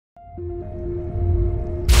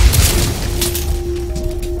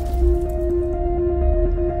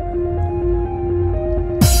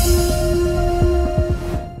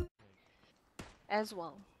As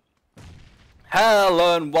well.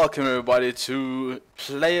 Hello and welcome everybody to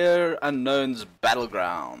Player Unknown's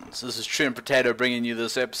Battlegrounds. This is True and Potato bringing you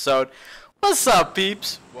this episode. What's up,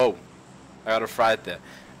 peeps? Whoa, I got a fright there.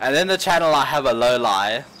 And in the channel I have a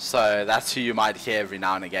lowlie, so that's who you might hear every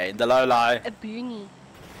now and again. The lowlie. A boonie.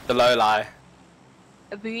 The lowlie.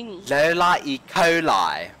 A boonie. Lowlie E.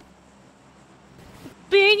 coli.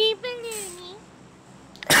 Boonie balloony.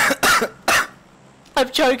 I'm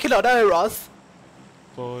joking, I know, Ross.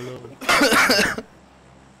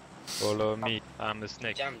 Follow me, I'm a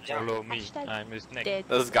snake. Follow me, I'm a snake. Dead.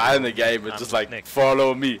 This guy in the game is I'm just a like, snake.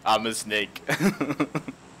 follow me, I'm a snake. The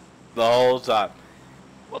whole time.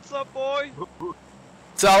 What's up, boy?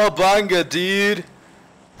 Cowabunga, dude!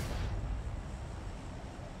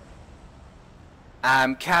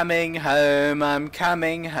 I'm coming home.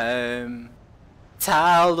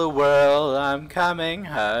 Tell the world I'm coming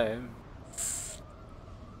home.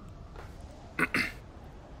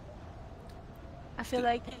 I feel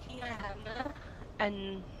like taking a hammer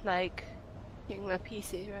and like getting my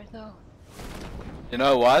PC right now. You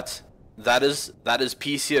know what? That is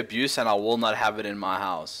PC abuse and I will not have it in my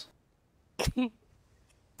house. Not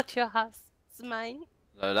your house, it's mine.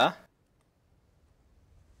 Lola?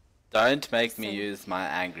 Don't make me Same. use my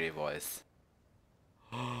angry voice.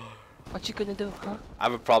 What you gonna do, huh? I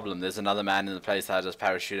have a problem. There's another man in the place that I just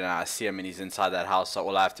parachuted and I see him and he's inside that house, so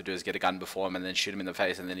all I have to do is get a gun before him and then shoot him in the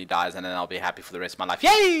face and then he dies and then I'll be happy for the rest of my life.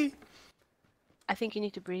 Yay! I think you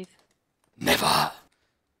need to breathe. Never!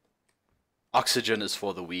 Oxygen is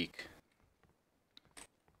for the weak.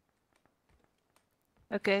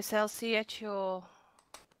 Okay, so I'll see you at your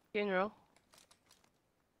funeral.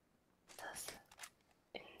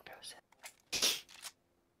 In person.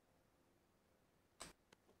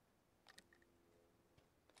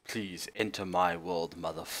 Please enter my world,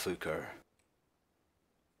 motherfucker.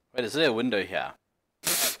 Wait, is there a window here?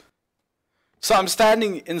 So I'm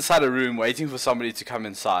standing inside a room waiting for somebody to come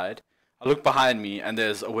inside. I look behind me and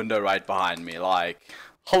there's a window right behind me, like,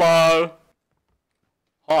 hello!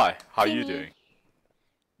 Hi, how you doing?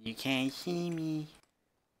 You can't see me.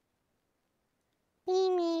 See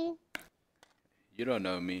me. You don't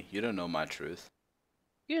know me. You don't know my truth.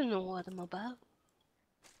 You don't know what I'm about.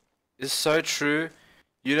 It's so true.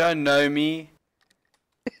 You don't know me.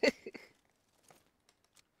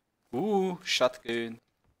 Ooh, shotgun.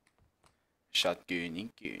 Shotgun.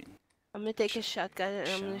 I'm gonna take a shotgun and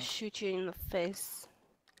I'm gonna shoot you in the face.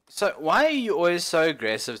 So why are you always so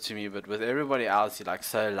aggressive to me, but with everybody else you're like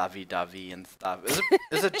so lovey-dovey and stuff?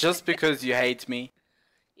 Is it just because you hate me?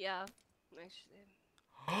 Yeah, actually.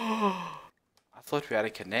 I thought we had a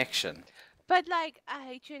connection. But like, I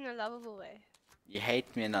hate you in a lovable way. You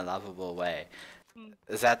hate me in a lovable way. Mm.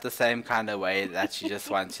 Is that the same kind of way that you just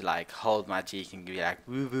want to like hold my cheek and be like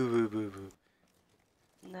woo woo woo woo woo?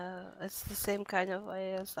 No, it's the same kind of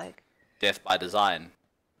way as like, Death by design.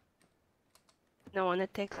 I wanna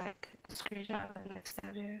take like a screwdriver and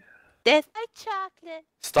stab you. Death by chocolate.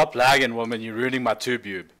 Stop lagging, woman. You're ruining my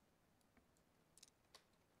tubube.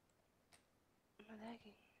 I'm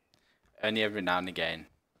lagging. Only every now and again.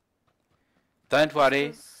 Don't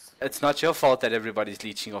worry. It's not your fault that everybody's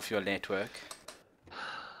leeching off your network.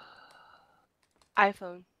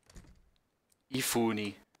 iPhone.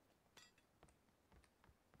 Ifuni.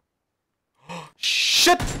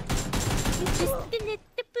 Shit! Just a little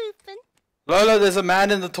poopin'. Lola, there's a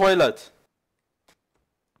man in the toilet.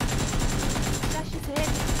 Slash his head.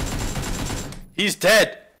 He's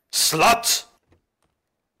dead. Slut!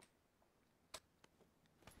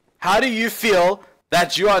 How do you feel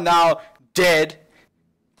that you are now dead?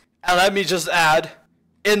 And let me just add,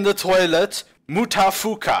 in the toilet,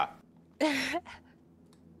 mutafuka.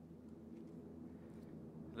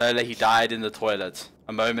 Lola, he died in the toilet.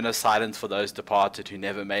 A moment of silence for those departed who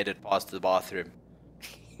never made it past the bathroom.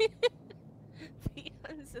 The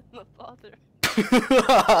one's in the bathroom.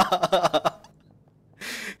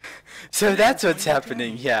 So that's what's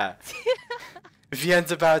happening here.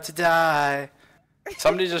 Vian's about to die.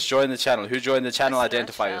 Somebody just joined the channel. Who joined the channel? That's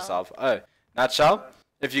Identify Nutshell. yourself. Oh, Nutshell?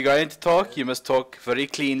 If you're going to talk, you must talk very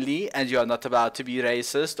cleanly and you are not about to be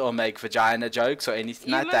racist or make vagina jokes or anything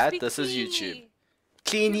You like must that. be This is cleanly. YouTube.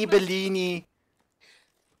 Cleany You must- balloony.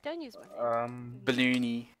 Don't use my name.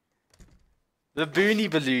 Balloony. The boony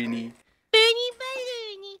balloony. Boony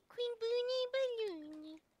balloony. Queen boony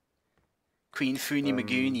balloony. Queen Foony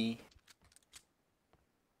Magoony.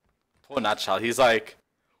 Poor Nutshell. He's like,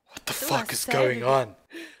 what the Do fuck I is say going it? on?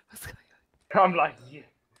 What's going on? I'm like, yeah.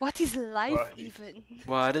 What is life What? even?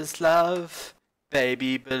 What is love?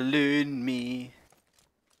 Baby, balloon me.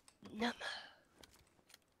 No.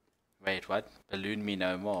 Wait, what? Balloon me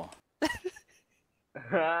no more.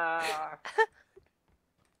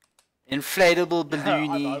 Inflatable I'm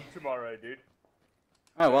balloony. up tomorrow, dude.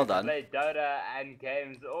 Oh, well I done. play Dota and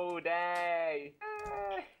games all day.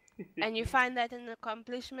 And you find that an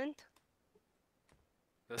accomplishment?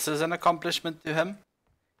 This is an accomplishment to him.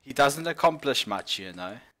 He doesn't accomplish much, you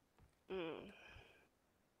know. Mm.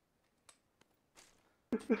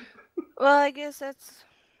 Well, I guess that's...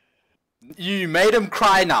 You made him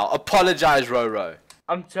cry now. Apologize, Roro.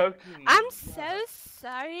 I'm joking. I'm so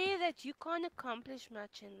sorry that you can't accomplish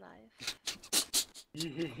much in life.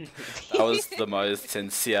 That was the most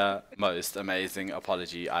sincere, most amazing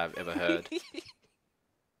apology I've ever heard.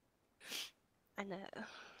 I know.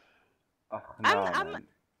 Oh, no, man.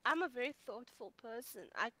 I'm a very thoughtful person.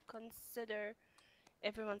 I consider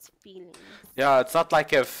everyone's feelings. Yeah, it's not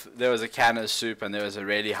like if there was a can of soup and there was a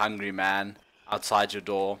really hungry man outside your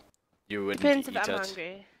door, you wouldn't Depends eat if I'm it.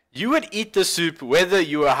 hungry. You would eat the soup whether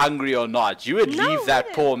you were hungry or not. You would No, leave that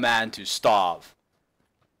wouldn't. poor man to starve.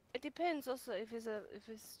 It depends also if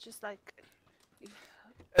it's just like...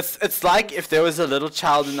 It's like if there was a little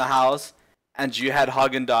child in the house and you had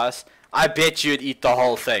Haagen-Dazs, I bet you'd eat the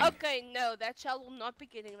whole thing. Okay, no, that child will not be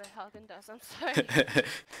getting the Haagen-Dazs. I'm sorry.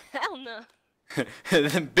 Hell no.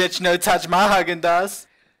 Bitch, no touch my Haagen-Dazs.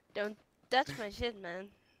 Don't touch my shit, man.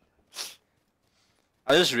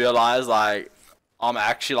 I just realized, like, I'm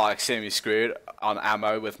actually, like, semi-screwed on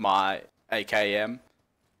ammo with my AKM,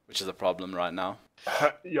 which is a problem right now.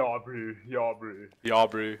 Yeah, bro. Yeah, bro. Yeah,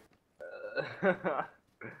 bro.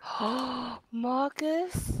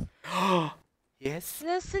 Marcus, Yes?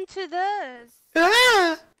 listen to this.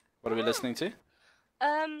 What are we listening to?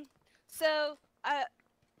 So I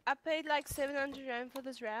paid like 700 rand for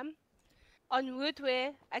this RAM. On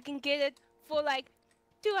Woodware, I can get it for like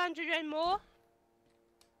 200 rand more.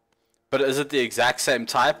 But is it the exact same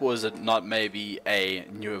type, or is it not maybe a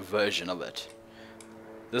newer version of it?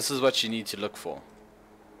 This is what you need to look for.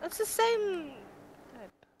 It's the same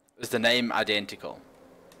type. Is the name identical?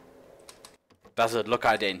 Does it look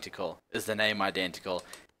identical? Is the name identical?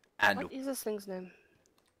 And What is this thing's name?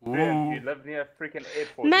 Man, you live near a freaking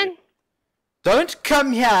airport. Man, dude. don't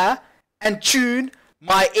come here and tune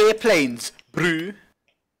my airplanes, brew.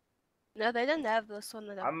 no, they don't have this one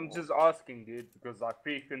that I I'm bought. just asking, dude, because I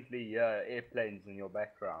frequently hear airplanes in your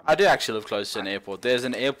background. I do actually live close to an airport. There's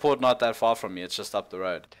an airport not that far from me. It's just up the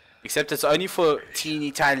road. Except it's only for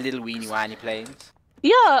teeny tiny little weeny whiny planes.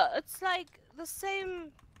 Yeah, it's like the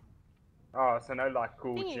same. Oh, so no, like,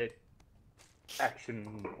 cool Thingy. jet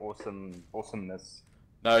action, awesomeness.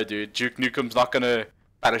 No, dude. Duke Nukem's not gonna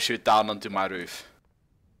parachute down onto my roof.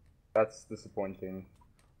 That's disappointing.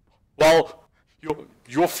 Well,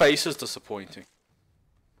 your face is disappointing.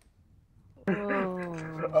 Oh.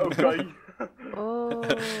 Okay. Oh.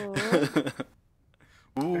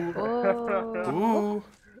 Ooh. Oh. Ooh.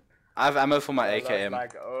 I have ammo for my I was AKM.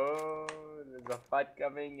 like, oh, there's a fight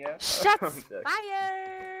coming here. Shots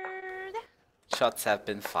fired. Shots have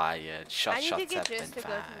been fired. I Shots need to have get been dressed to go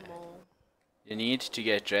fired. to the mall. You need to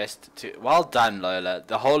get dressed to... Well done, Lola.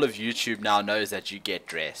 The whole of YouTube now knows that you get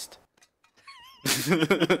dressed.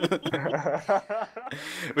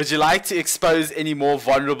 Would you like to expose any more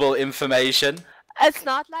vulnerable information? It's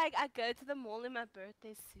not like I go to the mall in my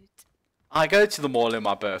birthday suit. I go to the mall in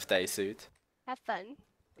my birthday suit. Have fun.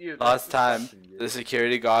 Dude, Last that's time, disgusting, the dude.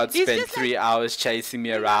 security guard He's spent just 3 hours chasing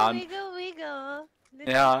me around. Wiggle, wiggle.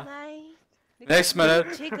 Little Yeah. night. Next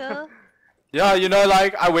minute, Jiggle. yeah, you know,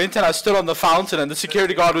 like, I went and I stood on the fountain and the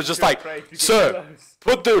security guard was just You're like, afraid to get "Sir, close."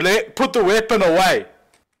 put the weapon away."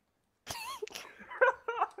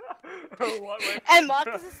 What went- And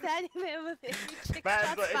Marcus is standing there with his chick. Man,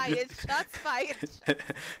 Shots but- fired. Shots fired.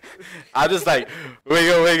 I just like,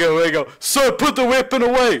 wiggle. "Sir, put the weapon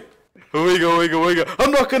away." Wiggle.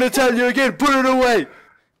 "I'm not gonna tell you again, put it away."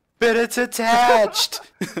 "But it's attached."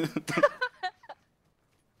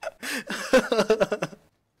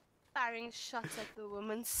 Firing shots at the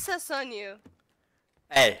woman. Sus on you.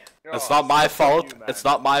 Hey, Yo, it's not my suck on fault. you, man. It's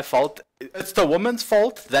not my fault. It's the woman's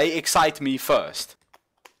fault. They excite me first.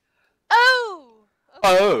 Oh!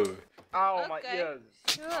 Oh, Ow, my Okay, ears.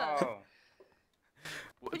 sure. Oh.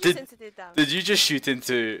 Put your did sensitive down. did you just shoot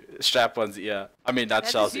into Strap-on's ear? I mean, That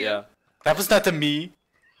is Nutshell's you. ear. That was not to me.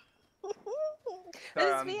 This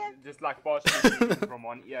is I'm weird. just like partially bleeding from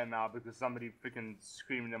one ear now because somebody freaking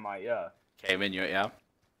screamed in my ear. Came in your ear.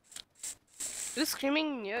 Who's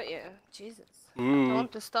screaming in your ear? Jesus. I Ooh.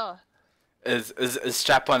 want to start. Is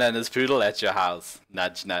Strap-on and his poodle at your house?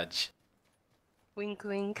 Nudge. Wink,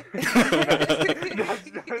 wink.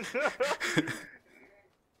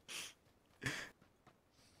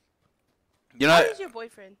 You How know, is your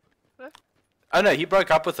boyfriend? oh no, he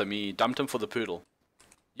broke up with him. He dumped him for the poodle.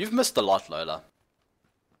 You've missed a lot, Lola.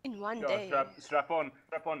 In one Yo, day. strap on.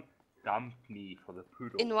 Dump me for the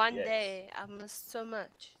poodle. In one Yes. day, I missed so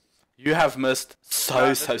much. You have missed so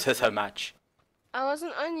this is true. much. I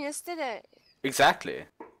wasn't on yesterday. Exactly.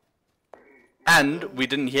 And we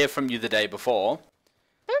didn't hear from you the day before.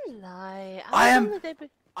 Don't lie. I was am- on the day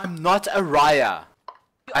I'm not a Raya.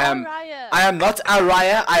 You I are am. Raya. I am not a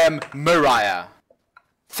Raya. I am Mariah.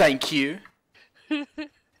 Thank you.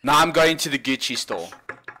 Now I'm going to the Gucci store.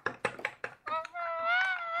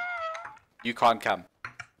 You can't come.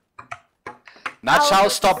 Nutshell,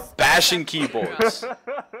 stop bashing keyboards.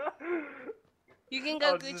 You can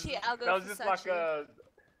go Gucci, I'll go That was just like a.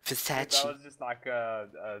 That Versace. was just like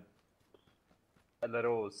a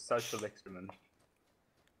little social experiment.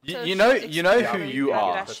 You know Yeah, who you yeah,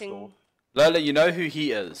 are. Rushing. Lola, you know who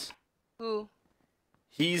he is. Who?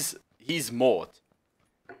 He's Mort.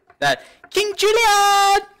 That King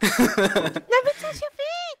Julian! Let me touch your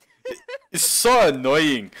feet! It's so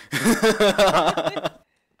annoying.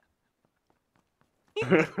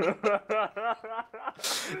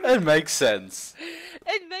 It makes sense.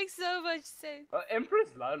 It makes so much sense. Empress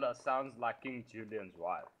Lola sounds like King Julian's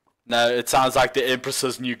wife. No, it sounds like the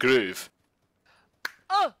Empress's new groove.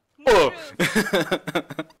 Oh! Oh! Do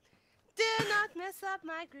not mess up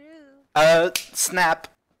my groove. Snap.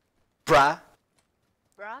 Bruh.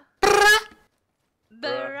 Bruh.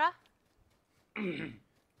 Bruh.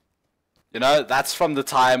 You know, that's from the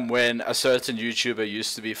time when a certain YouTuber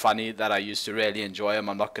used to be funny that I used to really enjoy him.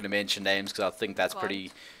 I'm not going to mention names because I think that's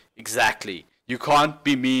pretty... Exactly. You can't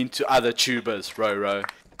be mean to other tubers, Roro.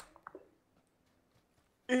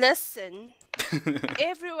 Listen.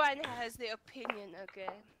 Everyone has their opinion, okay?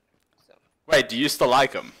 So. Wait, do you still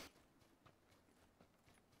like him?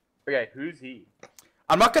 Okay, who's he?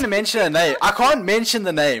 I'm not going to mention a name. I can't mention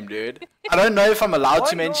the name, dude. I don't know if I'm allowed Why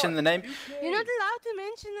to mention not? the name. You're not allowed to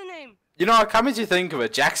mention the name. You know, coming to think of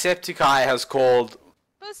it, Jacksepticeye has called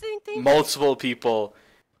Posting things. multiple people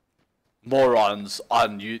morons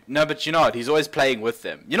on you. No, but you know what? He's always playing with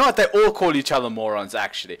them. You know what? They all call each other morons,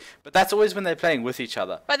 actually. But that's always when they're playing with each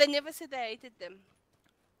other. But they never said they hated them.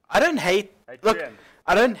 I don't hate... Hey, Look, Trian.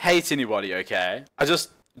 I don't hate anybody, okay? I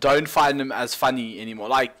just don't find him as funny anymore.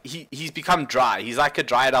 Like, he's become dry. He's like a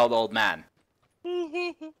dried out old man.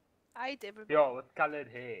 I hate everybody. Yo, with colored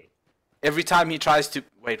hair. Every time he tries to...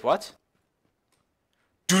 Wait, what?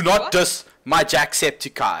 Do not What? diss my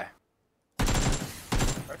Jacksepticeye.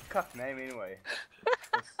 A cuck name anyway.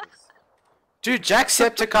 Dude,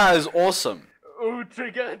 Jacksepticeye is awesome. Ooh,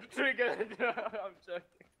 triggered. I'm joking.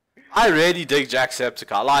 I really dig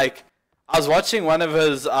Jacksepticeye. Like, I was watching one of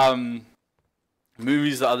his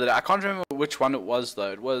movies the other day. I can't remember which one it was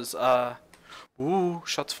though. It was ooh,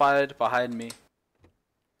 shots fired behind me.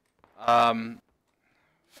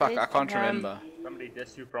 Fuck, I can't remember. Somebody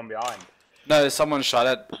dissed you from behind. No, someone shot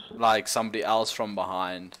at like somebody else from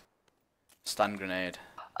behind. Stun grenade.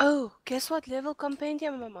 Oh, guess what level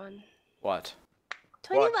compendium I'm on? What?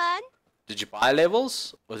 21. Did you buy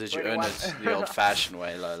levels or did you earn 21. it the old-fashioned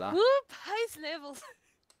way, Lola? Who buys levels?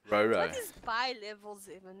 Roro. What is buy levels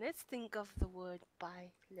even? Let's think of the word buy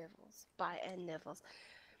levels. Buy and levels.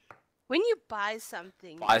 When you buy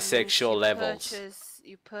something, it means Bisexual you levels.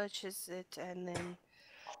 you purchase it and then...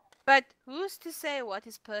 But who's to say what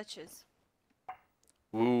is purchase?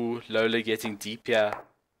 Ooh, Lola getting deep here.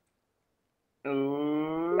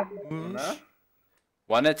 Ooh. No?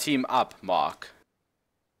 Wanna team up, Mark?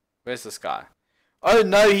 Where's this guy? Oh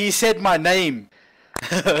no, he said my name!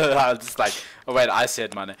 I was just like, oh wait, I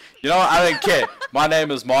said my name. You know what, I don't care. My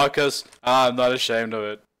name is Marcus, I'm not ashamed of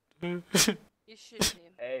it. You should be.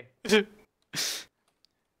 Hey.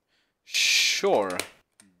 Sure,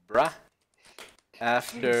 bruh.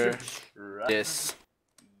 After Right. this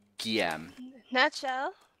game.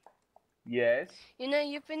 Nutshell, Yes. you know,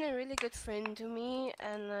 you've been a really good friend to me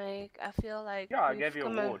and like, I feel like... Yeah, I we've gave you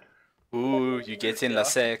come an award. Ooh, you get in la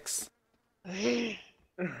sex.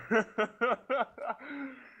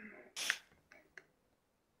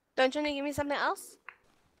 Don't you want to give me something else?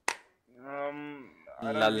 I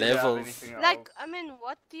don't La really have levels. anything Like, else. I mean,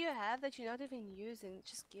 what do you have that you're not even using?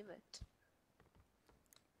 Just give it.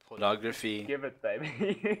 Pornography. Give it,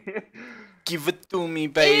 baby. Give it to me,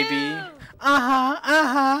 baby. Ew!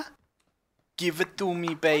 Uh-huh. Give it to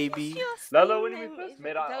me, baby. What's your Lalo, when Steam we name? first If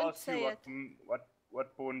met, you I don't asked you say it.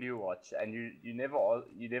 what porn do you watch, and you never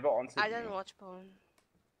answered I me. don't watch porn.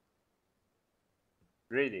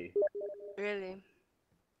 Really? Really.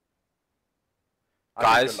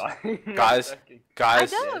 Guys, I think you're lying. guys, I'm joking. I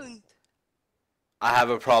guys, don't. I have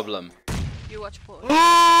a problem. You watch porn.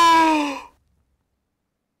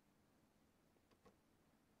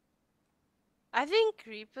 I think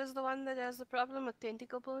Creeper's the one that has the problem with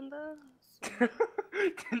tentacle porn though.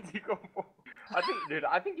 Tentacle porn. I think, dude.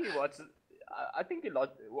 I think he watches. I think he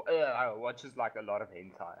watches like a lot of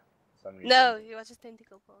hentai. For some reason. No, he watches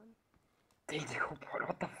tentacle porn. Tentacle porn.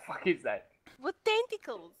 What the fuck is that? With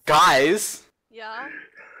tentacles. Guys, Yeah.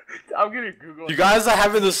 I'm gonna Google. you guys are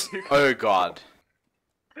having this. Oh god.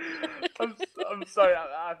 I'm sorry.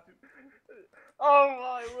 I have to. Oh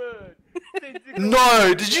my word. Tentacle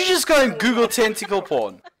No, did you just go and Google tentacle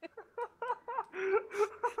porn?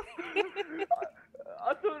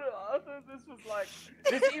 I thought this was like.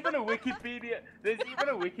 There's even a Wikipedia. There's even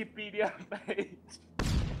a Wikipedia page.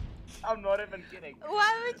 I'm not even kidding.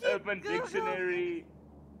 Why would you Urban Google Dictionary.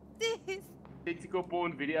 this? Tentacle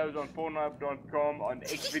porn videos on Pornhub.com, on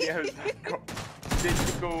Xvideos.com,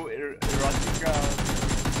 tentacle erotica,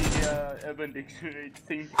 Wikipedia, Urban Dictionary,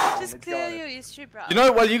 tentacle porn. Just Let's clear go. your history, bro. You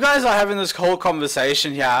know, while you guys are having this whole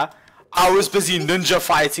conversation here, I was busy ninja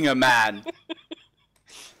fighting a man.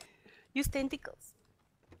 Use tentacles.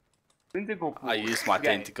 Tentacle porn. I used my Okay.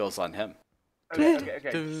 tentacles on him. Okay.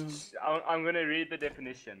 I'm gonna read the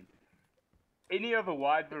definition. Any of a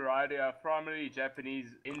wide variety of primarily Japanese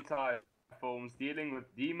hentai films dealing with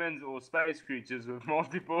demons or space creatures with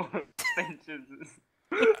multiple adventures.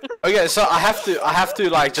 Okay, so I have to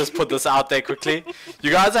like just put this out there quickly.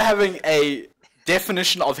 You guys are having a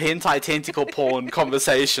definition of hentai tentacle porn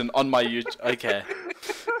conversation on my YouTube. Okay.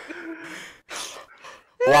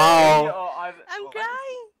 Wow. I'm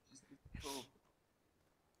crying.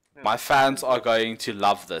 My fans are going to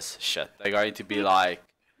love this shit. They're going to be like,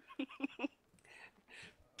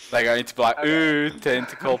 ooh,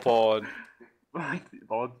 tentacle porn.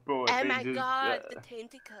 Multiple Oh my adventures, god, the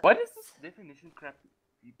tentacles. What is this definition crap?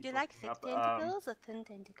 Do you like thick tentacles or thin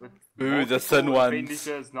tentacles? Ooh, the thin multiple ones.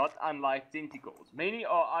 appendages not unlike tentacles. Many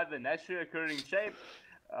are either naturally occurring shape,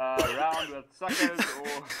 round with suckers,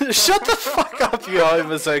 or Shut the fuck up, you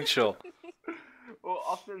homosexual. or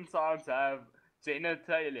oftentimes have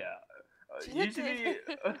genitalia. Usually,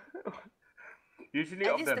 usually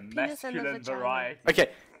At of least the the penis and the masculine vagina. variety. Okay,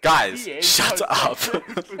 guys, The shut hentai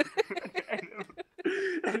up.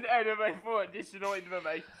 An anime for additional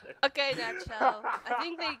information. Okay, Nacho. I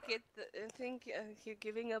think they get. I think you're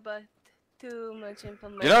giving about too much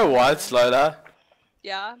information. You know what, Lola?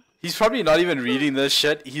 Yeah. He's probably not even reading this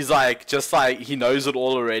shit. He's like, just like, he knows it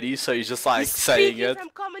all already, so he's just like He's saying speaking it. from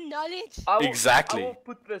common knowledge. Exactly. I will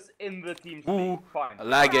put this in the team. Ooh, Fine.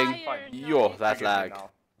 lagging. Fire Yo, noise. that Forgive me lag. now.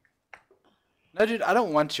 No, dude, I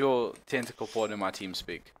don't want your tentacle porn in my team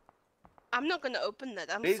speak. I'm not gonna open that.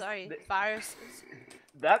 I'm There's- sorry. there- Viruses.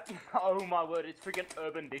 That, oh my word, it's freaking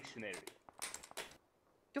Urban Dictionary.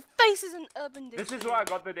 Your face is an urban This dictionary. is where I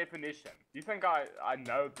got the definition. You think I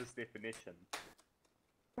know this definition?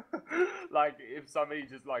 Like, if somebody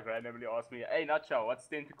just like randomly asked me, hey Nutshell, what's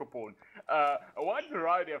tentacle porn? A wide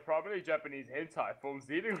variety of primarily Japanese hentai films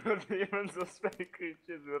dealing with demons or space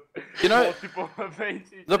creatures with You know, multiple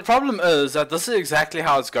adventures. The problem is that this is exactly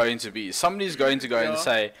how it's going to be. Somebody's going to go and Yeah.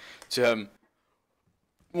 say to him,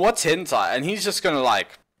 what's hentai? And he's just gonna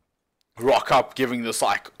like rock up giving this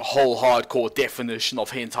like whole hardcore definition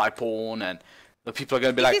of hentai porn, and the people are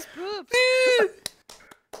gonna be like, His boobs.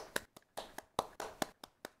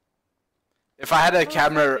 if I had a Who's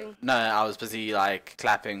camera, clapping? no, I was busy like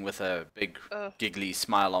clapping with a big Oh. giggly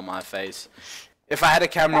smile on my face. If I had a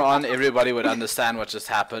camera on, everybody would understand what just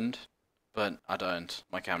happened, but I don't.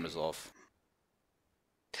 My camera's off.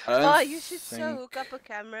 I don't Oh, you should think- so hook up a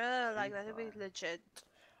camera. Like that'd be legit.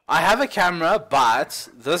 I have a camera, but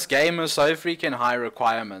this game is so freaking high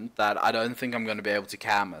requirement that I don't think I'm going to be able to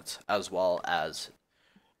cam it as well as...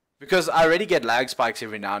 Because I already get lag spikes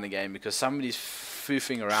every now and again because somebody's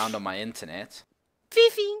foofing around on my internet.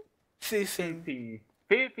 Fifi. Foofing.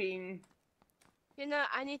 Peeping. You know,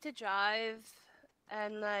 I need to drive,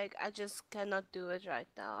 and like I just cannot do it right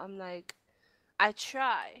now. I'm like, I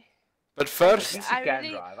try. But first, You I can really-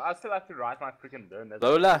 drive. I still have to write my freaking learn.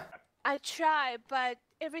 Lola, I try, but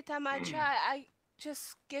every time I try, I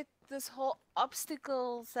just get this whole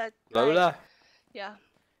obstacles that. like- Lola, yeah.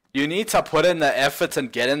 you need to put in the effort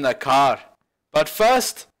and get in the car. But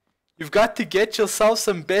first, you've got to get yourself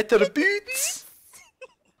some better boots.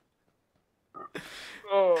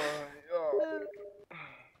 Oh,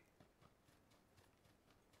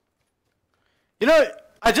 You know,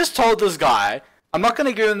 I just told this guy, I'm not going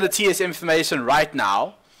to give him the TS information right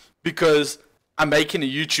now because I'm making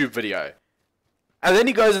a YouTube video. And then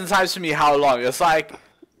he goes and types to me how long. It's like,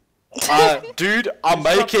 Dude, I'm Stop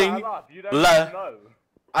making that up, you don't la. know.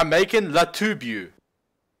 I'm making La Tubu.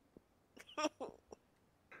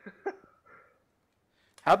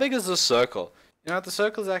 How big is this circle? You know what, the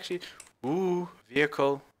circle's actually... Ooh,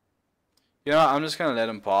 vehicle. You know what, I'm just gonna let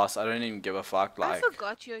him pass. I don't even give a fuck, I like...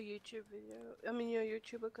 forgot your YouTube video. I mean your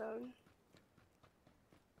YouTube account.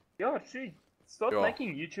 Yo, dude, start Yo.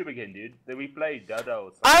 making YouTube again, dude. Then we play Dada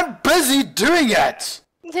or something. I'm busy doing it!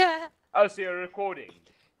 Yeah. Oh, so you're recording?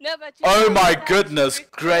 No, but you Oh know my sometimes goodness you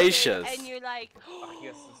record it gracious. And you're like, Oh,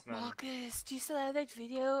 yes, this man. Marcus, do you still have that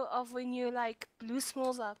video of when you like blew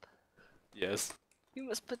smalls up? Yes. You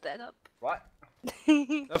must put that up. What?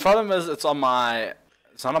 The problem is, it's on my...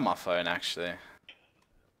 It's not on my phone, actually.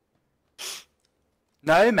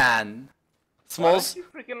 No, man. Why Smalls... don't you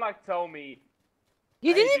freaking like tell me?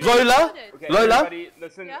 You Hey, didn't even Lola? record it. Okay, Lola? everybody,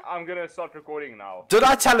 listen. Yeah? I'm gonna start recording now. Did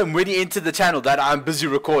I tell him when he entered the channel that I'm busy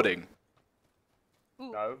recording?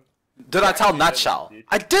 No. Did I tell actually Nutshell? didn't, dude.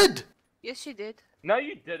 I did! Yes, you did. No,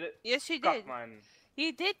 you did it. Yes, you Fuck, did. man.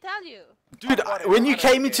 He did tell you. Dude, got it, when I you don't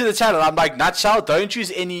came into care. the channel, I'm like, Nutshell, don't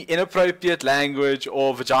use any inappropriate language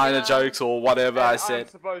or vagina Yeah. jokes or whatever And I I'm said.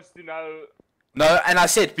 supposed to know. No, and I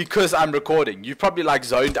said, because I'm recording. You probably like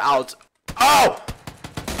zoned out. Oh!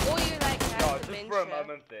 Or you like No, have just dementia. for a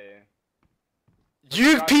moment there.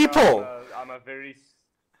 You Guys, people! I'm a very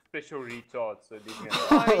special retard, so leave me alone.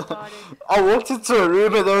 Sorry, darling. I walked into a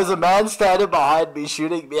room and there was a man standing behind me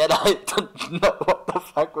shooting me and I didn't know what the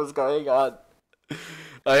fuck was going on. Oh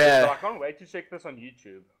So I yeah. can't wait to check this on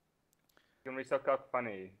YouTube. It's gonna be so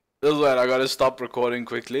funny. This is when I gotta stop recording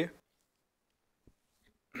quickly.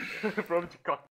 From